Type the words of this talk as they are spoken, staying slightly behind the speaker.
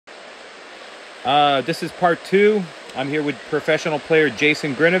This is part two. I'm here with professional player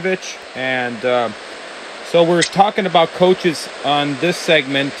Jason Grinovich, and so we're talking about coaches on this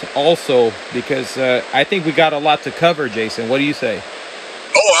segment also because I think we got a lot to cover. Jason, what do you say?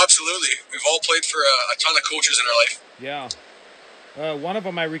 Oh, absolutely. We've all played for a ton of coaches in our life. Yeah. One of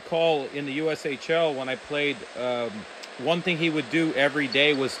them I recall in the USHL when I played. One thing he would do every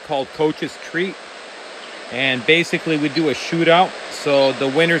day was called Coach's Treat. And basically we'd do a shootout. So the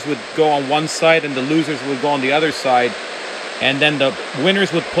winners would go on one side and the losers would go on the other side. And then the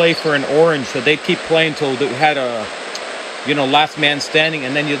winners would play for an orange. So they'd keep playing until they had a, last man standing.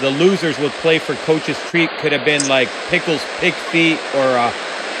 And then the losers would play for Coach's Treat. Could have been like pickles, pig feet, or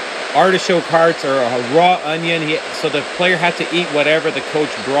artichoke hearts, or a raw onion. So the player had to eat whatever the coach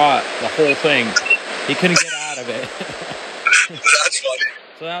brought, the whole thing. He couldn't get out of it. That's funny.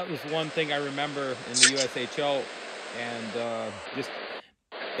 So that was one thing I remember in the USHL, and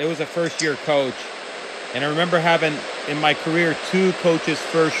it was a first-year coach. And I remember having, in my career, 2 coaches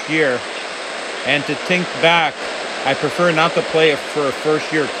first year. And to think back, I prefer not to play for a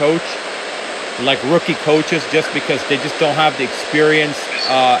first-year coach, like rookie coaches, just because they just don't have the experience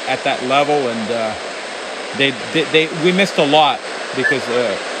at that level. And we missed a lot because,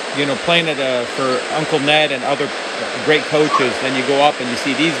 playing for Uncle Ned and other great coaches, then you go up and you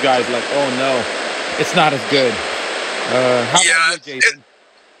see these guys like, oh no, it's not as good. How about you, Jason?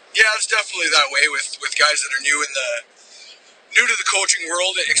 It's definitely that way with guys that are new to the coaching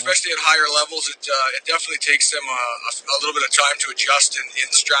world, especially at higher levels. It definitely takes them a little bit of time to adjust in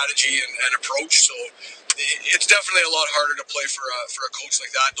strategy and approach. So it's definitely a lot harder to play for a coach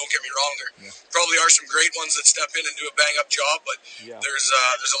like that. Don't get me wrong; there probably are some great ones that step in and do a bang up job, but there's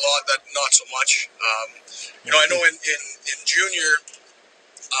a lot that not so much. I know in junior.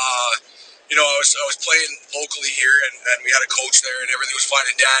 I was playing locally here, and we had a coach there, and everything was fine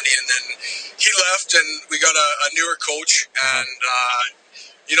and dandy. And then he left, and we got a newer coach, and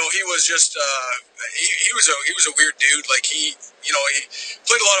he was just he was a weird dude. Like he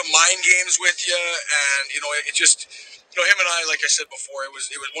played a lot of mind games with you, and it just him and I, like I said before, it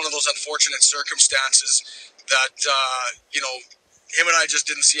was one of those unfortunate circumstances that him and I just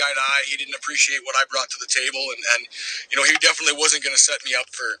didn't see eye to eye. He didn't appreciate what I brought to the table, and he definitely wasn't going to set me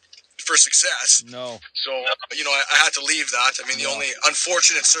up for success. No. So, I had to leave that. I mean, the only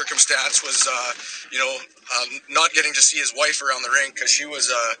unfortunate circumstance was, not getting to see his wife around the rink, because she was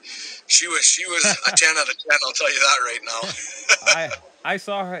a 10 out of 10. I'll tell you that right now. I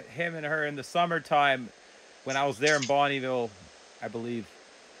saw him and her in the summertime when I was there in Bonnyville, I believe.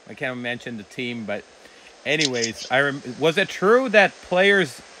 I can't mention the team, but anyways, was it true that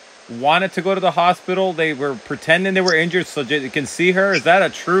players wanted to go to the hospital? They were pretending they were injured so they can see her. Is that a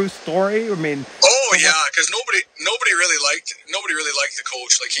true story? I mean, because nobody really liked the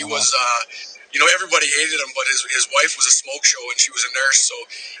coach. Like he was, everybody hated him, but his wife was a smoke show and she was a nurse, so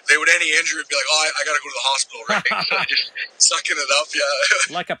they would any injury be like, oh, I got to go to the hospital, right? So just sucking it up,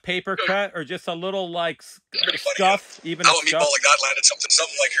 like a paper cut or just a little like scuff, funny, even how a meatball like that landed something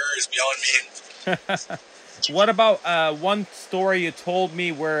like her is beyond me. What about one story you told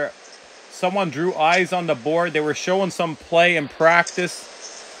me where someone drew eyes on the board? They were showing some play in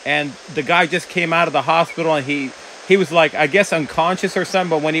practice, and the guy just came out of the hospital, and he was like, I guess, unconscious or something.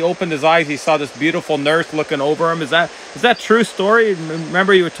 But when he opened his eyes, he saw this beautiful nurse looking over him. Is that true story?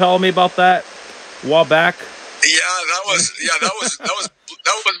 Remember you were telling me about that a while back? That was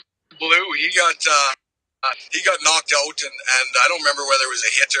Blue. He got knocked out, and I don't remember whether it was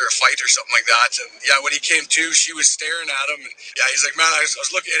a hit or a fight or something like that. And when he came to, she was staring at him, and he's like, man, I was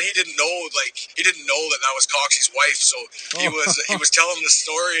looking, and he didn't know that was Coxie's wife. So he was telling the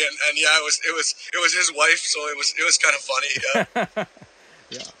story, and it was his wife. So it was kind of funny.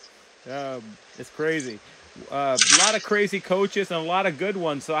 Yeah, it's crazy. A lot of crazy coaches and a lot of good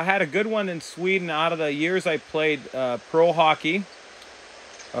ones. So I had a good one in Sweden out of the years I played pro hockey.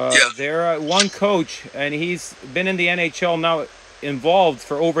 They're one coach, and he's been in the NHL now, involved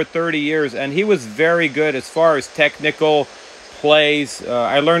for over 30 years, and he was very good as far as technical plays.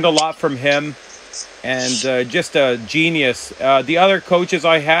 I learned a lot from him, and just a genius. The other coaches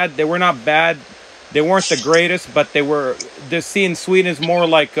I had, they were not bad. They weren't the greatest, but this scene in Sweden is more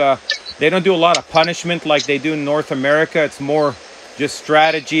like they don't do a lot of punishment like they do in North America. It's more just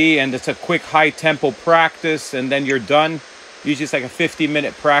strategy, and it's a quick high-tempo practice, and then you're done. Usually it's like a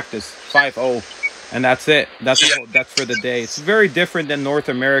 50-minute practice, 5-0, and that's it. That's for the day. It's very different than North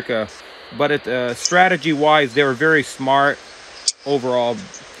America, but strategy-wise, they were very smart overall,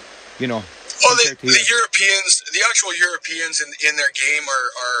 Well, the Europeans, the actual Europeans in their game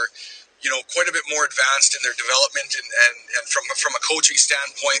are quite a bit more advanced in their development and from a coaching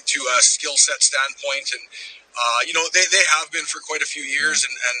standpoint to a skill set standpoint. And, they have been for quite a few years.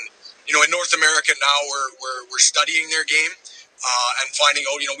 And in North America now we're studying their game and finding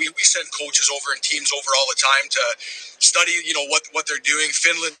out, we send coaches over and teams over all the time to study, what they're doing.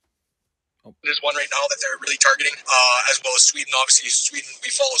 Finland is one right now that they're really targeting, as well as Sweden. Obviously, we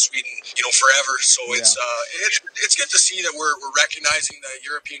follow Sweden, forever. So it's good to see that we're recognizing the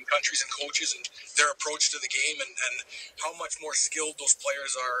European countries and coaches and their approach to the game and how much more skilled those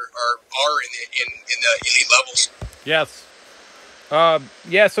players are in the elite levels. Yes.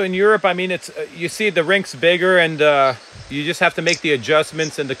 So in Europe, I mean, it's you see the rink's bigger and you just have to make the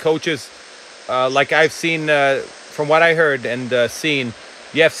adjustments, and the coaches, like I've seen from what I heard and seen,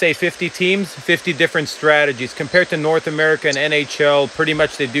 you have, say, 50 teams, 50 different strategies. Compared to North America and NHL, pretty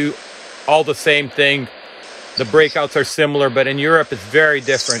much they do all the same thing. The breakouts are similar, but in Europe it's very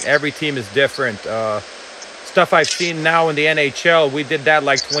different. Every team is different. Stuff I've seen now in the NHL, we did that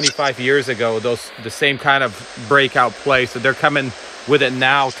like 25 years ago, the same kind of breakout play. So they're coming with it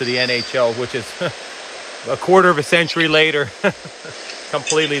now to the NHL, which is a quarter of a century later.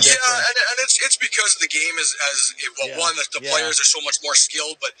 Completely different. Yeah, and it's because the game is the players are so much more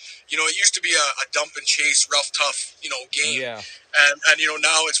skilled, but it used to be a dump and chase, rough, tough, game. Yeah. And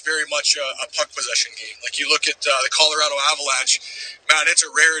now it's very much a puck possession game. Like you look at the Colorado Avalanche, man, it's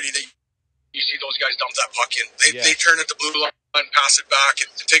a rarity that you see those guys dump that puck in. They turn at the blue line, pass it back, and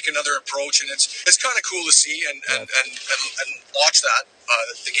take another approach, and it's kind of cool to see and watch that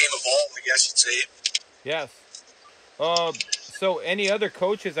the game evolve, I guess you'd say. Yes. So any other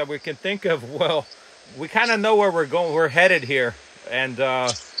coaches that we can think of? Well, we kind of know where we're going. We're headed here. And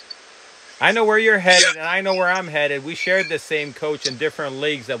I know where you're headed, and I know where I'm headed. We shared the same coach in different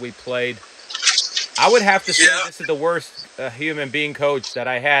leagues that we played. I would have to say this is the worst human being coach that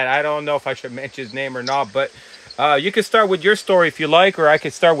I had. I don't know if I should mention his name or not, but you can start with your story if you like, or I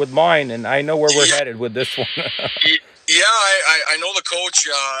could start with mine, and I know where we're headed with this one. Yeah, I know the coach.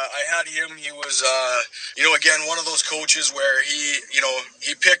 I had him. He was, again, one of those coaches where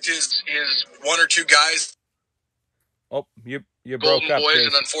he picked his one or two guys. Oh, you broke up, boys, Jason.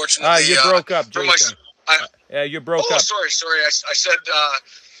 And unfortunately, you broke up, Jason. You broke up. Sorry. I said,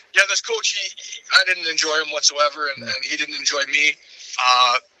 this coach, I didn't enjoy him whatsoever, and he didn't enjoy me.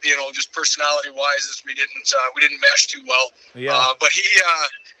 Just personality-wise, we didn't mesh too well. Yeah. But he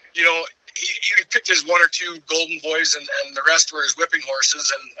picked his one or two golden boys, and the rest were his whipping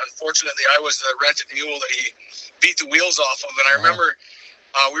horses. And unfortunately, I was the rented mule that he beat the wheels off of. And I remember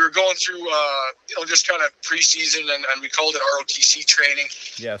we were going through, just kind of preseason, and we called it ROTC training.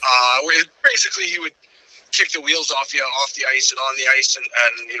 Yes. Basically, he would kick the wheels off you off the ice and on the ice, and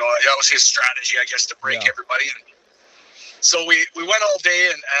that was his strategy, I guess, to break everybody. And so we went all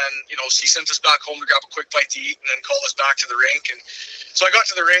day, and he sent us back home to grab a quick bite to eat, and then called us back to the rink. And so I got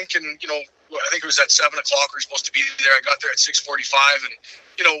to the rink, and I think it was at 7:00 we were supposed to be there. I got there at 6:45, and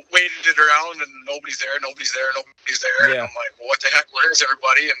waited it around, and nobody's there. Yeah. And I'm like, well, what the heck? Where is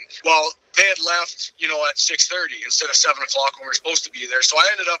everybody? And they had left, at 6:30 instead of 7:00 when we were supposed to be there. So I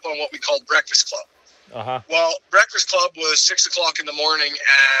ended up on what we called Breakfast Club. Uh-huh. Well, Breakfast Club was 6:00 in the morning,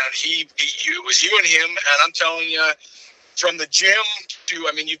 and it was you and him, and I'm telling you, from the gym to,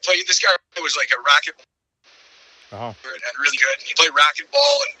 you played, this guy was like a racket, and really good. He played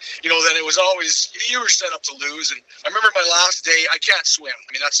racquetball, and then it was always, you were set up to lose. And I remember my last day, I can't swim.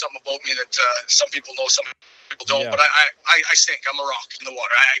 That's something about me that some people know, some people don't. But I stink. I'm a rock in the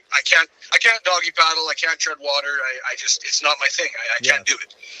water. I can't doggy paddle. I can't tread water. I just, it's not my thing. I can't do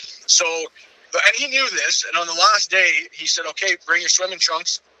it. So, and he knew this. And on the last day, he said, "Okay, bring your swimming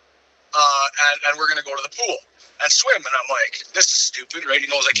trunks, and we're going to go to the pool and swim." And I'm like, this is stupid, right? He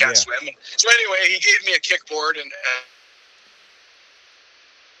knows I can't swim. And so anyway, he gave me a kickboard, and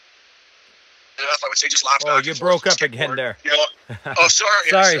I would say just laughed. Oh, you broke up again there. Oh, sorry.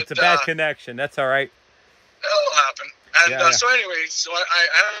 Sorry, it's a bad connection. That's all right. That'll happen. And so anyway, so I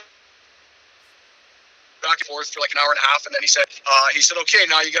back and forth for like an hour and a half, and then he said, "Okay,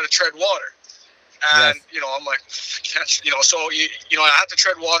 now you got to tread water." And I'm like, so I have to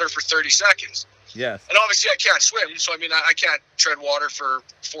tread water for 30 seconds. Yes. And obviously I can't swim, so I can't tread water for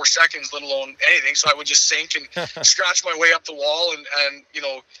 4 seconds, let alone anything. So I would just sink and scratch my way up the wall and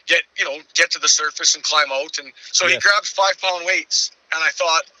get to the surface and climb out. And so he grabbed 5-pound weights, and I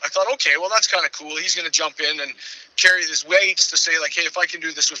thought, okay, well, that's kind of cool. He's going to jump in and carry his weights to say, like, hey, if I can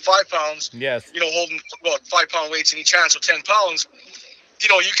do this with 5 pounds, holding 5-pound weights in each hand, so 10 pounds,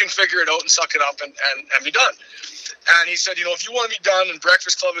 you can figure it out and suck it up and be done. And he said, if you want to be done and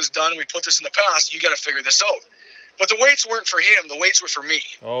Breakfast Club is done, we put this in the past, you got to figure this out. But the weights weren't for him. The weights were for me.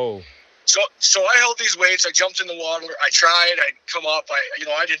 Oh. So I held these weights. I jumped in the water. I tried. I'd come up.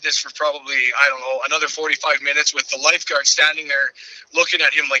 I did this for probably, I don't know, another 45 minutes with the lifeguard standing there looking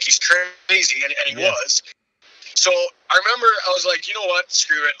at him like he's crazy, and he was. So I remember I was like, you know what,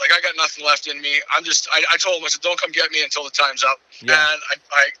 screw it. Like, I got nothing left in me. I told him, I said, don't come get me until the time's up. Yeah. And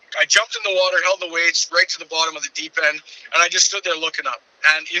I jumped in the water, held the weights right to the bottom of the deep end, and I just stood there looking up.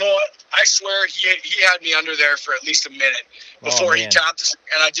 And you know what? I swear he had me under there for at least a minute before he tapped us.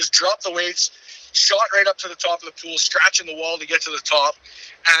 And I just dropped the weights, shot right up to the top of the pool, scratching the wall to get to the top,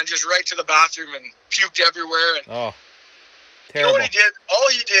 and just right to the bathroom and puked everywhere. And you know what he did? All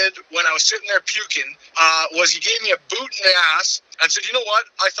he did when I was sitting there puking was he gave me a boot in the ass and said, you know what?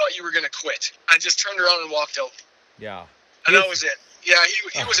 I thought you were going to quit. And just turned around and walked out. Yeah. And that was it. Yeah,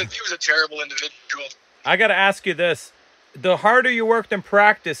 he was a terrible individual. I got to ask you this. The harder you worked in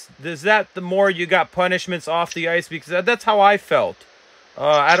practice, is that the more you got punishments off the ice? Because that's how I felt.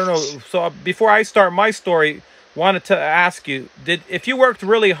 I don't know. So before I start my story, wanted to ask you, if you worked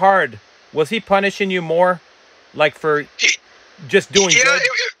really hard, was he punishing you more? Like for just doing good?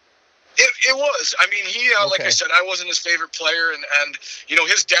 It was. I mean, like I said, I wasn't his favorite player, and you know,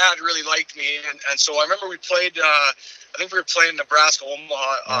 his dad really liked me, and so I remember we played. I think we were playing Nebraska,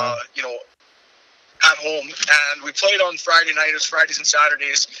 Omaha. You know, at home, and we played on Friday night. It was Fridays and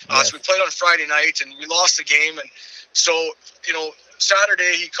Saturdays. So we played on Friday night, and we lost the game. And so, you know,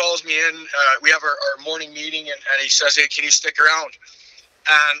 Saturday he calls me in. We have our morning meeting, and he says, "Hey, can you stick around?"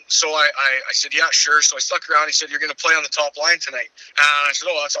 And so I said, yeah, sure. So I stuck around. He said, you're going to play on the top line tonight. And I said,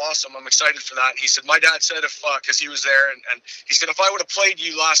 oh, that's awesome. I'm excited for that. And he said, my dad said because he was there, and he said, if I would have played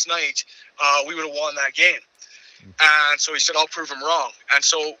you last night, we would have won that game. And so he said, I'll prove him wrong. And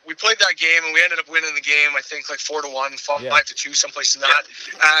so we played that game, and we ended up winning the game, I think, like 4-1, 5-2, someplace in that.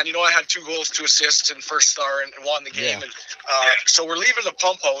 And, you know, I had 2 goals, 2 assists in first star and won the game. And so we're leaving the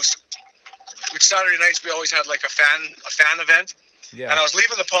pump house, which Saturday nights we always had like a fan event. Yeah. And I was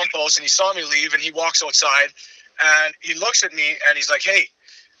leaving the pump house, and he saw me leave, and he walks outside, and he looks at me, and he's like, hey.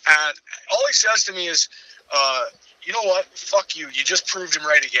 And all he says to me is, you know what? Fuck you. You just proved him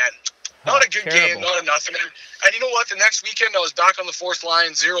right again. Not a good game, not a nothing. And you know what? The next weekend, I was back on the 4th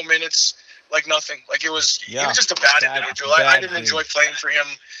line, 0 minutes, like nothing. Like he was just a bad individual. I didn't enjoy playing for him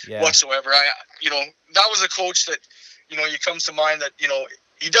whatsoever. That was a coach that, you know, he comes to mind that, you know,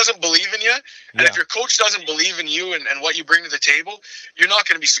 he doesn't believe in you. And if your coach doesn't believe in you and what you bring to the table, you're not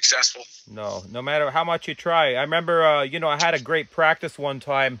going to be successful. No matter how much you try. I remember, you know, I had a great practice one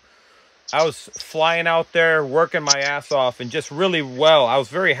time. I was flying out there, working my ass off, and just really well. I was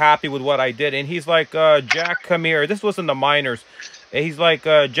very happy with what I did. And he's like, Jack, come here. This was in the minors. And he's like,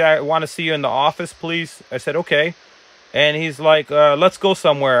 Jack, I want to see you in the office, please. I said, okay. And he's like, let's go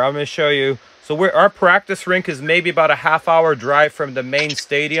somewhere. I'm going to show you. So our practice rink is maybe about a half-hour drive from the main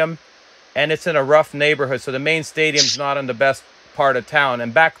stadium, and it's in a rough neighborhood. So the main stadium's not in the best part of town.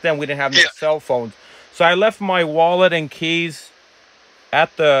 And back then, we didn't have no cell phones. So I left my wallet and keys at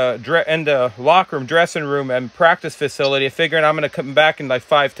in the locker room, dressing room, and practice facility, figuring I'm going to come back in like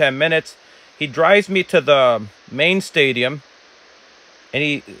 5-10 minutes. He drives me to the main stadium, and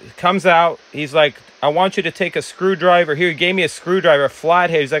he comes out. He's like, I want you to take a screwdriver. Here, he gave me a screwdriver, a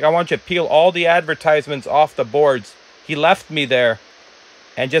flathead. He's like, I want you to peel all the advertisements off the boards. He left me there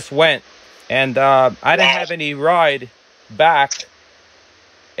and just went. And I didn't have any ride back.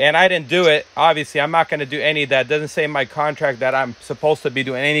 And I didn't do it. Obviously, I'm not going to do any of that. It doesn't say in my contract that I'm supposed to be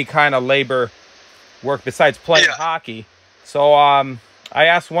doing any kind of labor work besides playing hockey. So I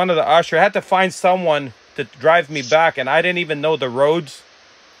asked one of the ushers. I had to find someone to drive me back. And I didn't even know the roads,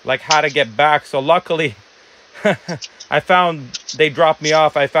 like how to get back. So luckily, they dropped me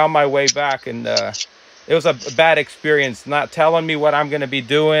off. I found my way back. And it was a bad experience, not telling me what I'm going to be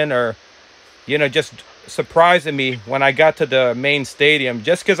doing, or, you know, just surprising me when I got to the main stadium,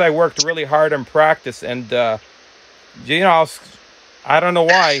 just because I worked really hard in practice. And, you know, I don't know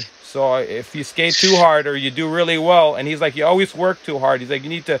why. So if you skate too hard or you do really well, and he's like, you always work too hard. He's like, you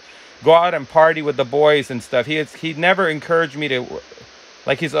need to go out and party with the boys and stuff. He never encouraged me to,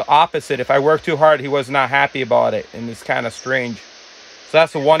 like, he's the opposite. If I work too hard, he was not happy about it. And it's kind of strange. So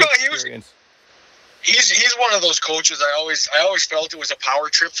that's the one experience. He's one of those coaches. I always felt it was a power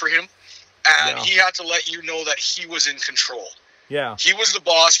trip for him. And he had to let you know that he was in control. Yeah. He was the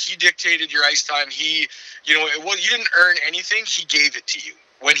boss. He dictated your ice time. You didn't earn anything. He gave it to you.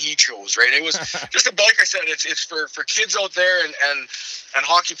 when he chose, right? It was just like I said, it's for kids out there and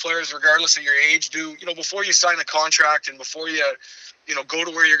hockey players, regardless of your age. Before you sign a contract and before you go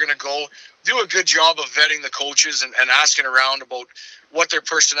to where you're going to go, do a good job of vetting the coaches and asking around about what their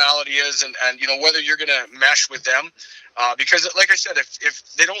personality is and whether you're going to mesh with them. Because like I said,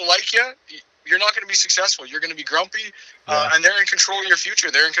 if they don't like you, you're not going to be successful. You're going to be grumpy, and they're in control of your future.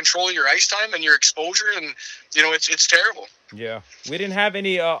 They're in control of your ice time and your exposure, and it's terrible. Yeah, we didn't have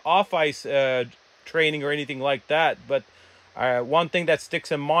any off ice training or anything like that. But one thing that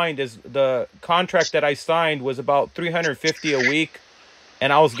sticks in mind is the contract that I signed was about $350 a week,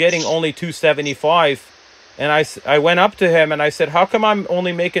 and I was getting only $275. And I went up to him and I said, "How come I'm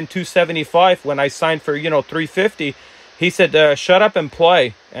only making $275 when I signed for $350?" He said, "Shut up and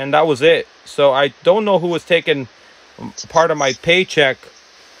play," and that was it. So I don't know who was taking part of my paycheck,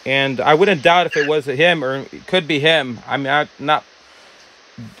 and I wouldn't doubt if it was him or it could be him. I mean, I'm not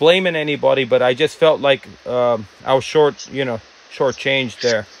blaming anybody, but I just felt like I was shortchanged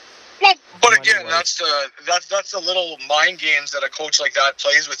there. Well, but again, that's the little mind games that a coach like that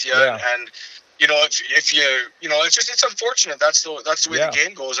plays with you, and if you it's unfortunate. That's the way the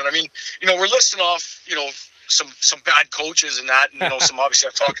game goes. And I mean, we're listing off some bad coaches and that, and some obviously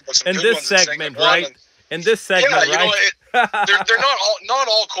I've talked about some in good this ones segment, right? In this segment, right? They're not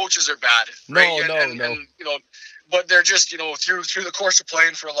all coaches are bad, right? No. But they're just through the course of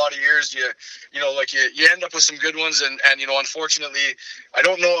playing for a lot of years, you end up with some good ones, and unfortunately, I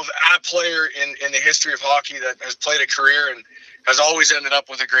don't know of a player in the history of hockey that has played a career and has always ended up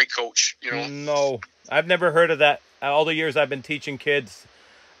with a great coach. No, I've never heard of that. All the years I've been teaching kids,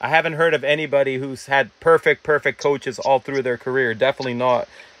 I haven't heard of anybody who's had perfect coaches all through their career. Definitely not.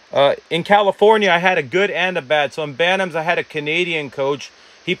 In California, I had a good and a bad. So in Bantams, I had a Canadian coach.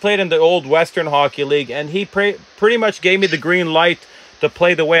 He played in the old Western Hockey League, and he pretty much gave me the green light to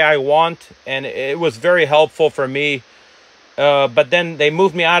play the way I want, and it was very helpful for me. But then they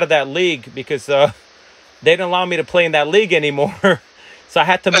moved me out of that league because they didn't allow me to play in that league anymore. So I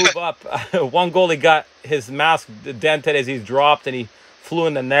had to move up. One goalie got his mask dented as he's dropped, and he flew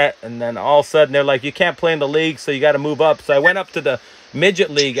in the net. And then all of a sudden, they're like, "You can't play in the league, so you got to move up." So I went up to the midget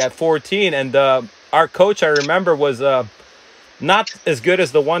league at 14, and our coach, I remember, was not as good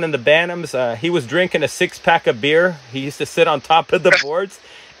as the one in the Bantams. He was drinking a 6-pack of beer. He used to sit on top of the boards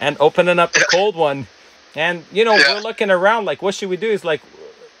and opening up the cold one. And, we're looking around like, what should we do? He's like,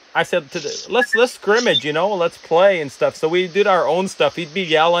 I said, let's scrimmage, let's play and stuff. So we did our own stuff. He'd be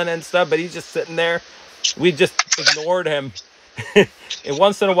yelling and stuff, but he's just sitting there. We just ignored him. And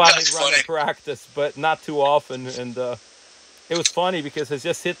once in a while, he'd run a practice, but not too often. And it was funny because he's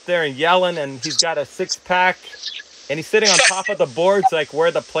just sit there and yelling, and he's got a 6-pack. And he's sitting on top of the boards, like where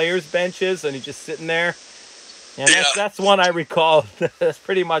the players' bench is, and he's just sitting there. And that's one I recall. That's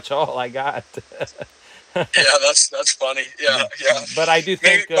pretty much all I got. That's funny. Yeah. But I do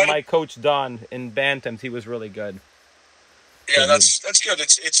think my coach Don in Bantams, he was really good. Yeah, that's good.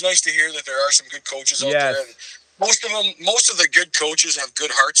 It's nice to hear that there are some good coaches out there. And most of the good coaches have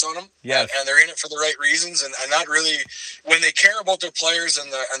good hearts on them. Yes. And they're in it for the right reasons. And not really, when they care about their players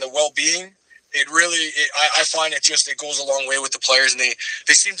and the well-being, I find it goes a long way with the players, and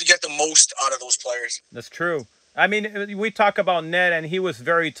they seem to get the most out of those players. That's true. I mean, we talk about Ned, and he was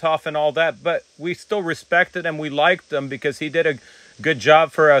very tough and all that, but we still respected him. We liked him because he did a good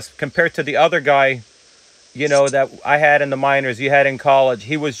job for us compared to the other guy, that I had in the minors, you had in college.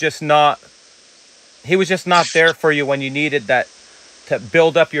 He was just not there for you when you needed that to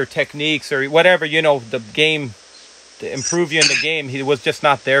build up your techniques or whatever, the game, to improve you in the game. He was just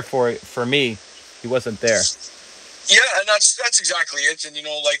not there for me. He wasn't there. Yeah, and that's exactly it. And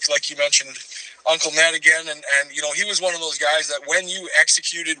like you mentioned, Uncle Ned again, and he was one of those guys that when you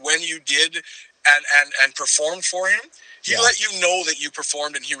executed, when you did, and performed for him, he let you know that you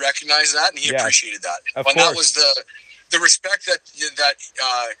performed, and he recognized that, and he appreciated that. And that was the respect that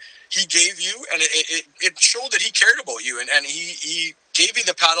he gave you, and it showed that he cared about you, and he gave you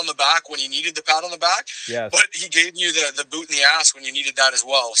the pat on the back when you needed the pat on the back. Yes. But he gave you the boot in the ass when you needed that as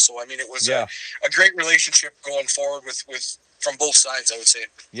well. So I mean, it was a great relationship going forward with from both sides, I would say.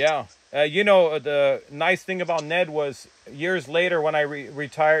 Yeah. The nice thing about Ned was years later when I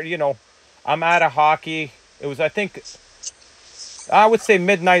retired, I'm out of hockey. It was, I think, I would say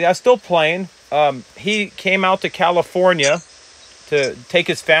midnight. I was still playing. He came out to California to take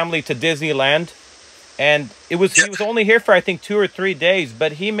his family to Disneyland. And he was only here for, I think, 2 or 3 days.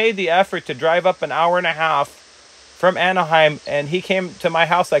 But he made the effort to drive up an hour and a half from Anaheim. And he came to my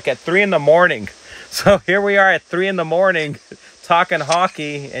house like at 3 a.m. So here we are at 3 a.m. talking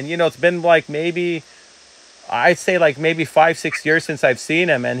hockey. And, it's been like maybe, I'd say like maybe 5-6 years since I've seen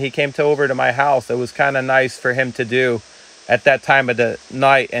him, and he came over to my house. It was kind of nice for him to do at that time of the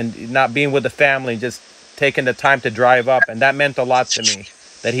night, and not being with the family, just taking the time to drive up, and that meant a lot to me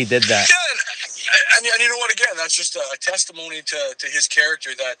that he did that. And you know what, again, that's just a testimony to his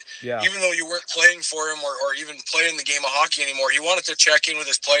character, that even though you weren't playing for him or even playing the game of hockey anymore, he wanted to check in with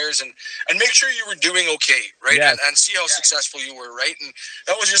his players and make sure you were doing okay, right? Yes. And see how successful you were, right? And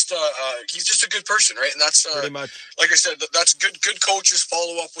that was just, he's just a good person, right? And that's, Pretty much. like I said, that's good coaches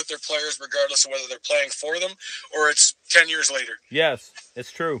follow up with their players regardless of whether they're playing for them or it's 10 years later. Yes,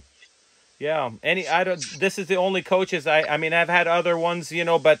 it's true. Yeah, this is the only coaches I mean, I've had other ones, you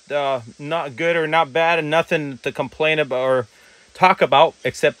know, but not good or not bad, and nothing to complain about or talk about,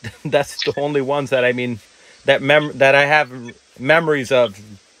 except that's the only ones that, I mean, that I have memories of,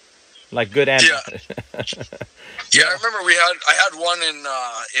 like good and yeah. I remember I had one in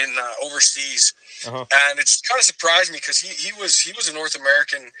overseas, and it's kind of surprised me because he was a North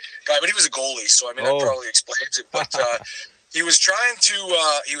American guy, but he was a goalie, so I mean that probably explains it, but. He was trying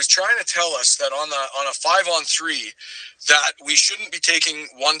to tell us that on a 5-on-3 that we shouldn't be taking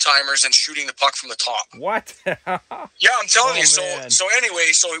one-timers and shooting the puck from the top. What? Yeah, I'm telling you. Man. So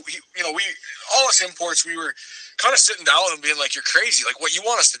anyway, we all us imports, we were kind of sitting down with him being like, you're crazy. Like, what you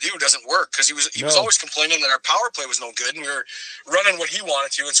want us to do doesn't work, because he was always complaining that our power play was no good and we were running what he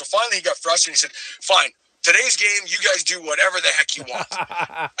wanted to. And so finally he got frustrated and he said, fine, today's game, you guys do whatever the heck you want.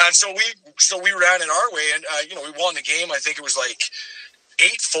 And so we ran it our way, and we won the game. I think it was like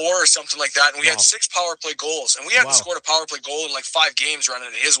 8-4 or something like that, and we had 6 power play goals, and we hadn't scored a power play goal in like 5 games running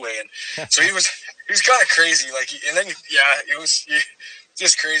it his way. And so he was kind of crazy. Like, and then it was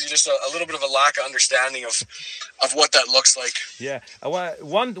just crazy, just a little bit of a lack of understanding of what that looks like. Yeah,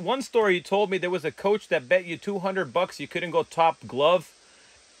 one story you told me, there was a coach that bet you $200 you couldn't go top glove,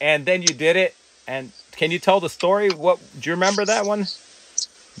 and then you did it. And can you tell the story? What do you remember that one?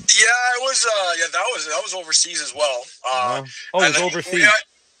 Yeah, it was. That was overseas as well. It was overseas.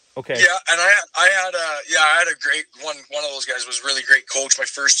 Okay. Yeah, and I had a great one. One of those guys was really great coach my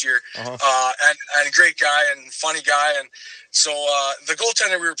first year, and a great guy and funny guy. And so the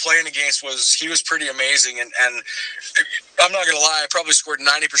goaltender we were playing against he was pretty amazing. And I'm not gonna lie, I probably scored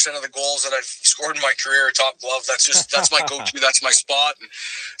 90% of the goals that I've scored in my career top glove. That's my go-to. That's my spot. And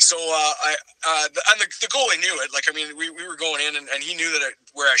so the goalie knew it. Like, I mean, we were going in, and he knew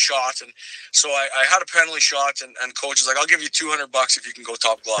where I shot. And so I had a penalty shot, and coach was like, I'll give you $200 if you can go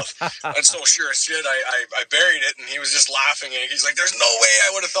top glove. And so sure as shit, I buried it, and he was just laughing, and he's like, there's no way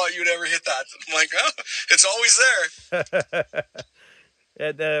I would have thought you'd ever hit that. I'm like, oh, it's always there.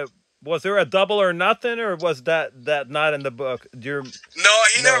 And was there a double or nothing, or was that not in the book? No,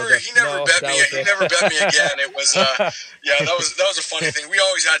 he never bet me. He never bet me again. It was that was a funny thing. We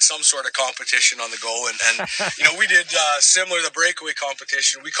always had some sort of competition on the go, and we did similar to the breakaway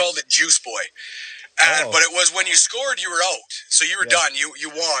competition. We called it Juice Boy. But it was when you scored, you were out. So you were done. You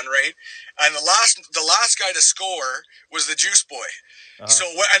won, right? And the last guy to score was the Juice Boy. So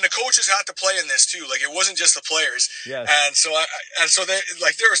and the coaches had to play in this too. Like, it wasn't just the players. Yes. And so they,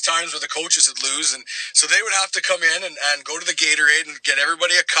 like, there was times where the coaches would lose, and so they would have to come in and go to the Gatorade and get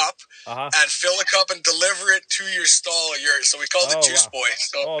everybody a cup and fill a cup and deliver it to your stall. So we called it Juice Boy.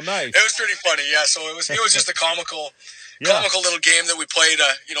 So nice. It was pretty funny. Yeah. So it was just a comical little game that we played,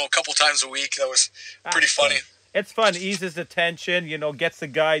 a couple times a week. That was pretty funny. It's fun. Eases the tension, gets the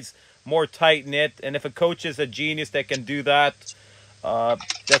guys more tight-knit. And if a coach is a genius that can do that,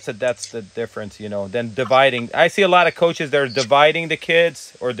 that's the difference, than dividing. I see a lot of coaches that are dividing the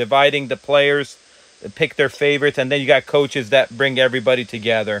kids or dividing the players, pick their favorites. And then you got coaches that bring everybody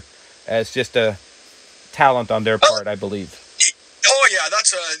together. It's just a talent on their part, I believe. Oh yeah,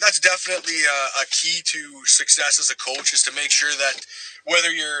 that's definitely a key to success as a coach, is to make sure that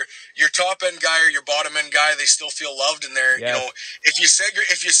whether you're your top end guy or your bottom end guy, they still feel loved in there. Yes. If you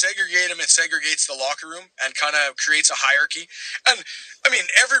segregate them, it segregates the locker room and kind of creates a hierarchy. And I mean,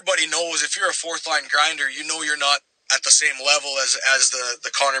 everybody knows if you're a fourth line grinder, you're not at the same level as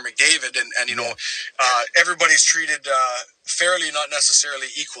the Connor McDavid, and everybody's treated fairly, not necessarily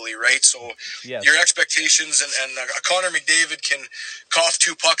equally, right? So your expectations, and Connor McDavid can cough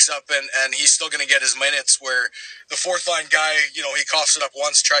 2 pucks up and he's still going to get his minutes, where the fourth line guy, he coughs it up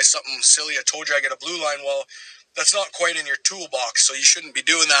once, tries something silly, a toe drag at a blue line. Well, that's not quite in your toolbox, so you shouldn't be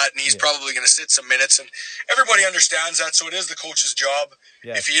doing that, and he's probably going to sit some minutes, and everybody understands that. So it is the coach's job,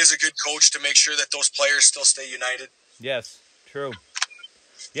 if he is a good coach, to make sure that those players still stay united. Yes, true.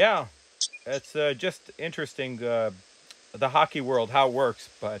 Yeah, it's just interesting, the hockey world, how it works.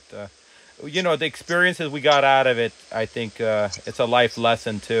 But, the experiences we got out of it, I think it's a life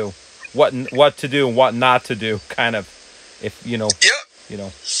lesson too. what to do and what not to do, kind of, if Yeah.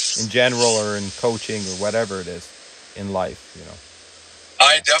 in general or in coaching or whatever it is in life,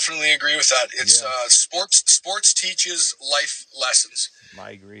 I definitely agree with that. It's Yeah. Sports teaches life lessons.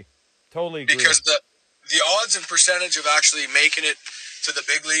 I agree. Totally agree. Because the odds and percentage of actually making it to the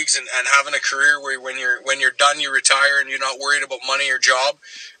big leagues and having a career where when you're done you retire and you're not worried about money or job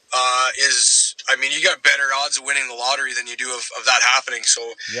is, I mean, you got better odds of winning the lottery than you do of that happening.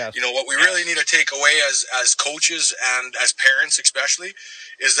 So Yes. what we really need to take away as coaches and as parents especially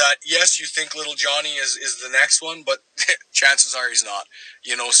is that, yes, you think little Johnny is the next one, but chances are he's not.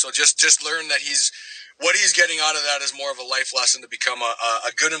 So just learn that what he's getting out of that is more of a life lesson to become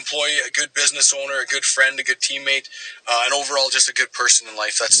a good employee, a good business owner, a good friend, a good teammate, and overall just a good person in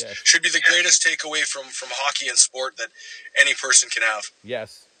life. That's should be the greatest takeaway from hockey and sport that any person can have.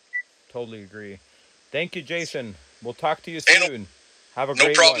 Yes, totally agree. Thank you, Jason. We'll talk to you soon. Have a great one.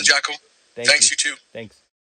 No problem, Jacko. Thanks, you too. Thanks.